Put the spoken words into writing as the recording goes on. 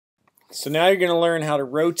So now you're going to learn how to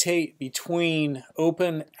rotate between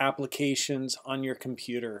open applications on your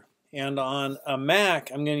computer. And on a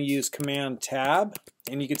Mac, I'm going to use Command Tab.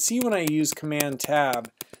 And you can see when I use Command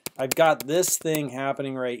Tab, I've got this thing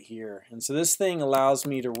happening right here. And so this thing allows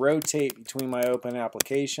me to rotate between my open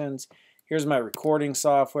applications. Here's my recording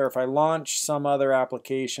software. If I launch some other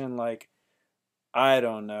application like, I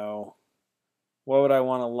don't know, what would I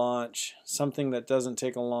want to launch? Something that doesn't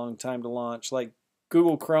take a long time to launch, like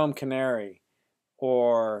Google Chrome Canary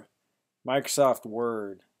or Microsoft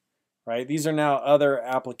Word, right? These are now other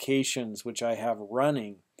applications which I have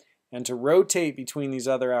running. And to rotate between these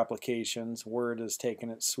other applications, Word has taken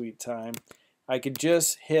its sweet time, I could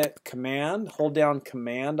just hit Command, hold down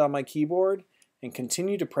Command on my keyboard, and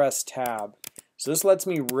continue to press Tab. So this lets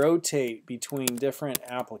me rotate between different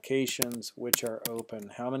applications which are open.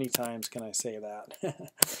 How many times can I say that?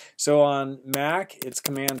 So on Mac, it's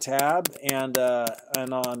Command Tab, and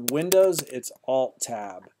on Windows, it's Alt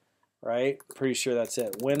Tab, right? Pretty sure that's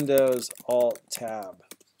it. Windows Alt Tab.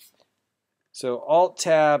 So Alt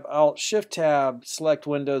Tab, Alt Shift Tab, select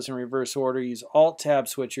Windows in reverse order. Use Alt Tab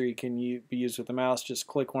switcher. You can be used with the mouse. Just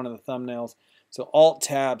click one of the thumbnails. So Alt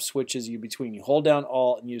Tab switches you between. You hold down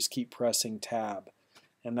Alt and you just keep pressing Tab,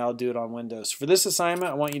 and that'll do it on Windows. For this assignment,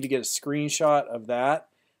 I want you to get a screenshot of that.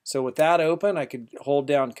 So with that open, I could hold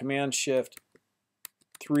down Command Shift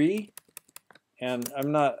 3, and I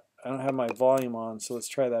don't have my volume on, so let's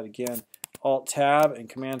try that again. Alt Tab and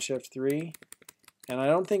Command Shift 3. And I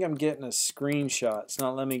don't think I'm getting a screenshot. It's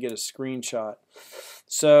not letting me get a screenshot.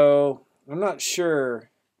 So I'm not sure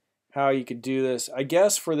how you could do this. I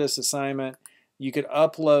guess for this assignment, you could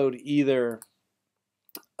upload either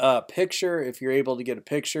a picture, if you're able to get a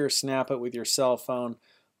picture, snap it with your cell phone,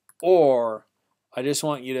 or I just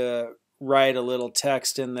want you to write a little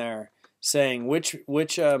text in there saying which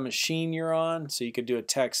machine you're on, so you could do a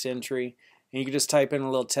text entry. And you can just type in a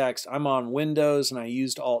little text. I'm on Windows and I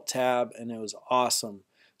used Alt Tab and it was awesome.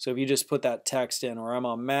 So if you just put that text in, or I'm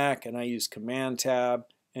on Mac and I used Command Tab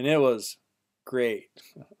and it was great.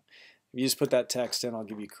 If you just put that text in, I'll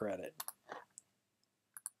give you credit.